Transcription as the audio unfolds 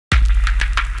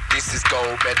this is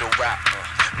gold medal rap.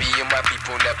 Me and my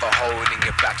people never holding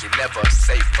it back. You're never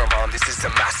safe from harm. This is a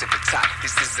massive attack.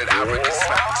 This is an arrogant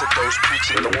slap to those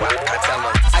preaching the whack. I tell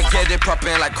them I get it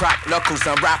popping like crack knuckles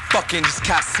and rap fucking this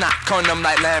cat snap on them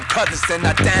like lamb cutters and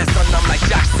I dance on them like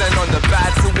Jackson on the bad.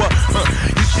 So what?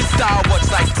 You should start watch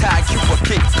like tag. You will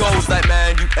kick goals like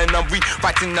man. You and I'm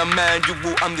rewriting the man. You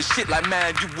will I'm the shit like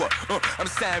man. You what? I'm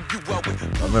Sam. You what?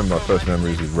 I remember my first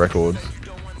memories with records.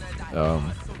 I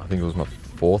think it was my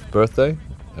 4th birthday.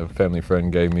 A family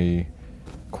friend gave me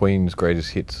Queen's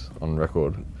Greatest Hits on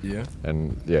record. Yeah.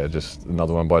 And yeah, just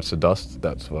Another One Bites the Dust.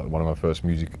 That's one of my first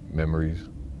music memories.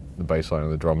 The bass line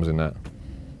and the drums in that.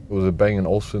 It was a Bang &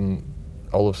 Olufsen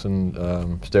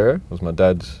stereo. It was my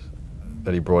dad's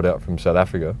that he brought out from South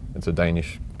Africa. It's a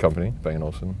Danish company, Bang &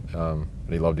 Olufsen. And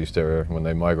he loved his stereo. When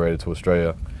they migrated to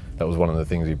Australia, that was one of the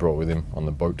things he brought with him on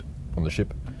the boat, on the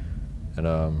ship. And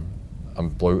I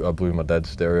blew my dad's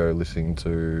stereo listening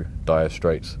to Dire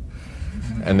Straits,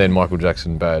 and then Michael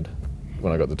Jackson Bad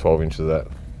when I got the 12-inch of that,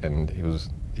 and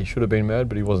he should have been mad,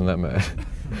 but he wasn't that mad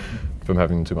from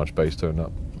having too much bass turned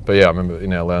up. But yeah, I remember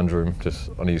in our lounge room, just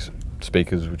on his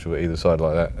speakers, which were either side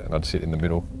like that, and I'd sit in the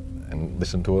middle and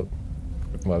listen to it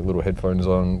with my little headphones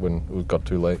on when it got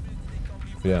too late.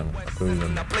 Yeah,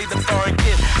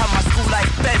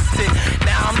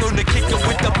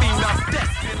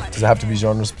 does it have to be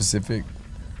genre specific?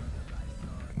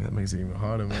 That makes it even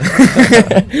harder, man.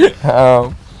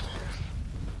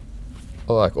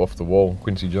 I like Off the Wall,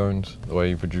 Quincy Jones, the way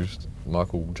he produced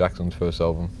Michael Jackson's first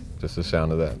album, just the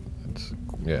sound of that.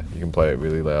 Yeah, you can play it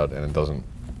really loud and it doesn't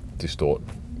distort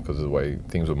because of the way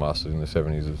things were mastered in the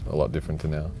 70s is a lot different to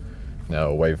now. Now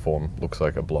a waveform looks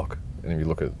like a block. And if you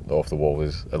look at Off the Wall,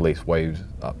 there's at least waves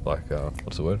up, like,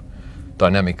 what's the word?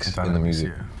 Dynamics in the music.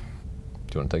 Yeah.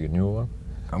 Do you want to take a newer one?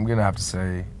 I'm going to have to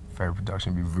say favorite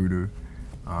production would be Voodoo.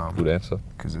 Good answer.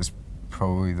 Because it's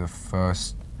probably the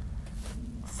first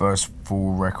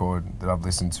full record that I've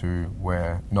listened to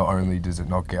where not only does it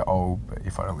not get old, but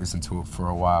if I don't listen to it for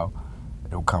a while,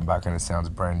 it'll come back and it sounds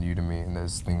brand new to me. And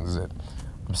there's things that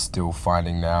I'm still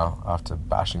finding now after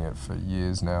bashing it for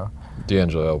years now.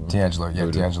 D'Angelo album. D'Angelo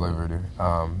Voodoo.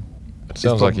 It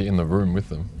sounds like you're in the room with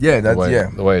them. Yeah,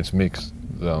 the way it's mixed.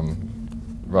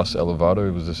 Russ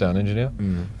Elevato was the sound engineer,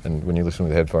 and when you listen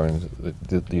with headphones,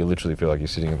 you literally feel like you're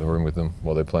sitting in the room with them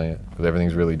while they're playing it, because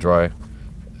everything's really dry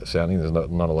sounding. There's not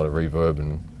a lot of reverb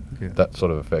and that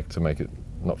sort of effect to make it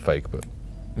not fake, but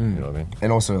you know what I mean.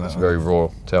 And also, it's very raw.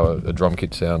 It's how a drum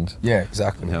kit sounds. Yeah,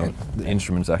 exactly. And how the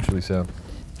instruments actually sound.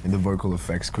 And the vocal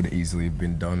effects could easily have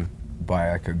been done by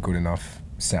like a good enough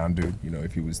sound dude. You know,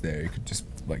 if he was there, he could just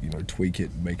like, you know, tweak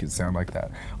it, make it sound like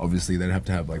that. Obviously, they'd have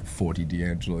to have like 40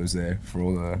 D'Angelos there for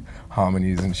all the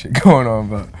harmonies and shit going on.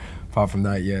 But apart from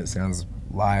that, yeah, it sounds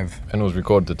live. And it was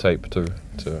recorded to tape too.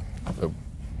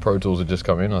 Pro Tools had just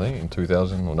come in, I think, in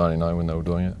 2000 or 99 when they were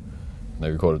doing it. And they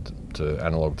recorded to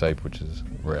analog tape, which is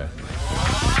rare.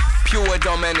 Pure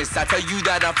dominance, I tell you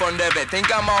that I'm fond of it.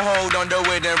 Think I'm a hold on the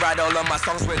way and write all of my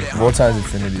songs with it. Raw Times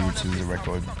Infinity, which is a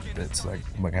record that's like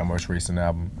our most recent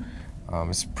album.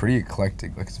 It's pretty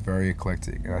eclectic, like it's very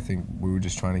eclectic, and I think we were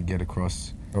just trying to get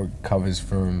across covers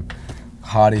from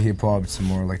harder hip hop to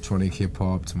more electronic hip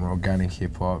hop to more organic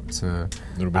hip hop to a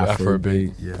little bit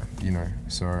Afrobeat. Yeah, you know,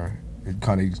 so it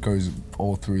kind of goes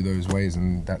all through those ways,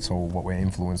 and that's all what we're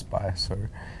influenced by. So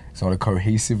it's not a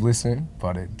cohesive listen,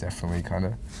 but it definitely kind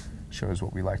of shows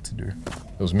what we like to do.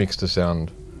 It was mixed to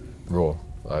sound raw.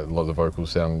 A lot of the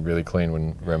vocals sound really clean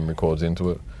when Rem records into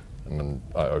it, and then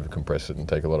I overcompress it and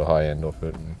take a lot of high end off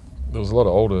it. And there was a lot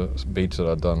of older beats that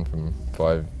I'd done from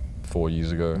 4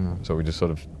 years ago, so we just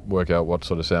sort of work out what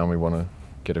sort of sound we want to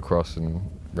get across, and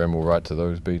Rem will write to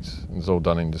those beats. And it's all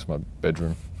done in just my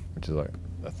bedroom, which is like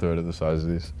a third of the size of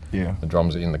this. Yeah. The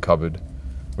drums are in the cupboard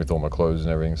with all my clothes and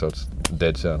everything, so it's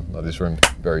dead sound. Like this room,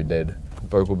 very dead.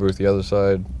 Vocal booth the other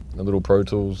side, a little Pro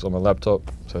Tools on my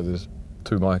laptop, so there's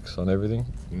 2 mics on everything.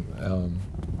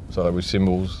 So with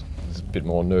cymbals, it's a bit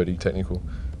more nerdy, technical.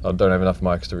 I don't have enough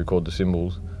mics to record the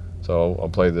cymbals, so I'll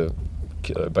play the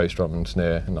bass drum and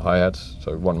snare and the hi-hats,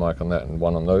 so 1 mic on that and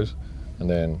 1 on those, and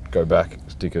then go back,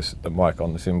 stick the mic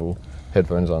on the cymbal,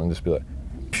 headphones on, and just be like,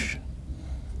 psh,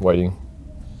 waiting,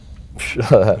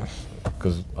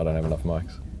 because I don't have enough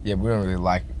mics. Yeah, we don't really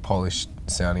like polished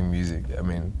sounding music. I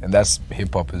mean, and that's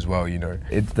hip hop as well, you know.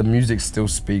 The music still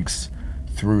speaks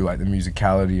through, like the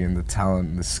musicality and the talent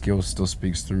and the skill still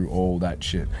speaks through all that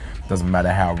shit. Doesn't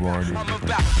matter how raw it is. I'm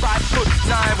about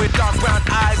 5'9" with dark brown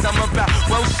eyes. I'm about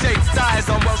well-shaped thighs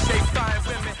on well-shaped fine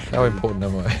women. How important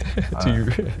am I to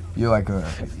you? You're like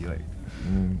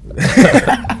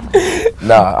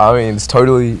Nah, I mean, it's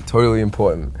totally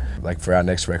important. Like for our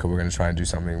next record, we're gonna try and do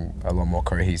something a lot more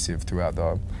cohesive throughout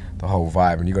the whole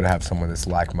vibe, and you gotta have someone that's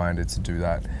like-minded to do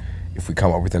that. If we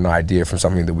come up with an idea from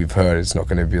something that we've heard, it's not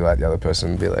gonna be like the other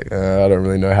person be like, I don't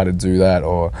really know how to do that,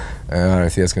 or I don't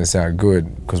think that's gonna sound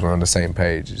good, because we're on the same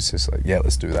page. It's just like, yeah,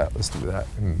 let's do that.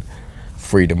 And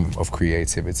freedom of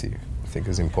creativity, I think,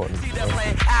 is important.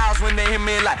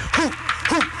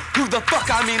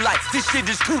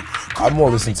 I'm more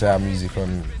listening to our music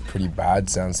on pretty bad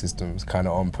sound systems, kind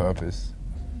of on purpose.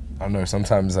 I don't know,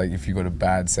 sometimes like if you got a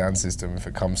bad sound system, if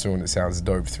it comes through and it sounds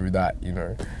dope through that, you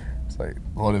know, it's like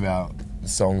a lot of our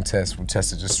song tests, we'll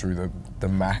test it just through the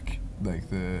Mac, like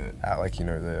your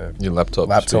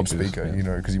laptop speaker, yeah. You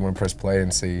know, because you want to press play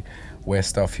and see where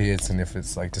stuff hits and if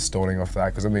it's like distorting off that.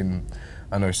 Because I mean,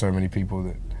 I know so many people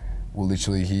that will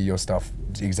literally hear your stuff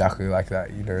exactly like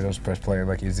that, you know, they'll just press play and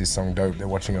like, is this song dope? They're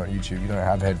watching it on YouTube, you don't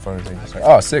have headphones and it's like,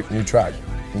 oh, sick, new track,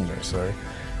 you know, so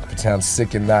if it sounds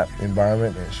sick in that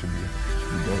environment, then it should be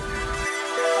dope.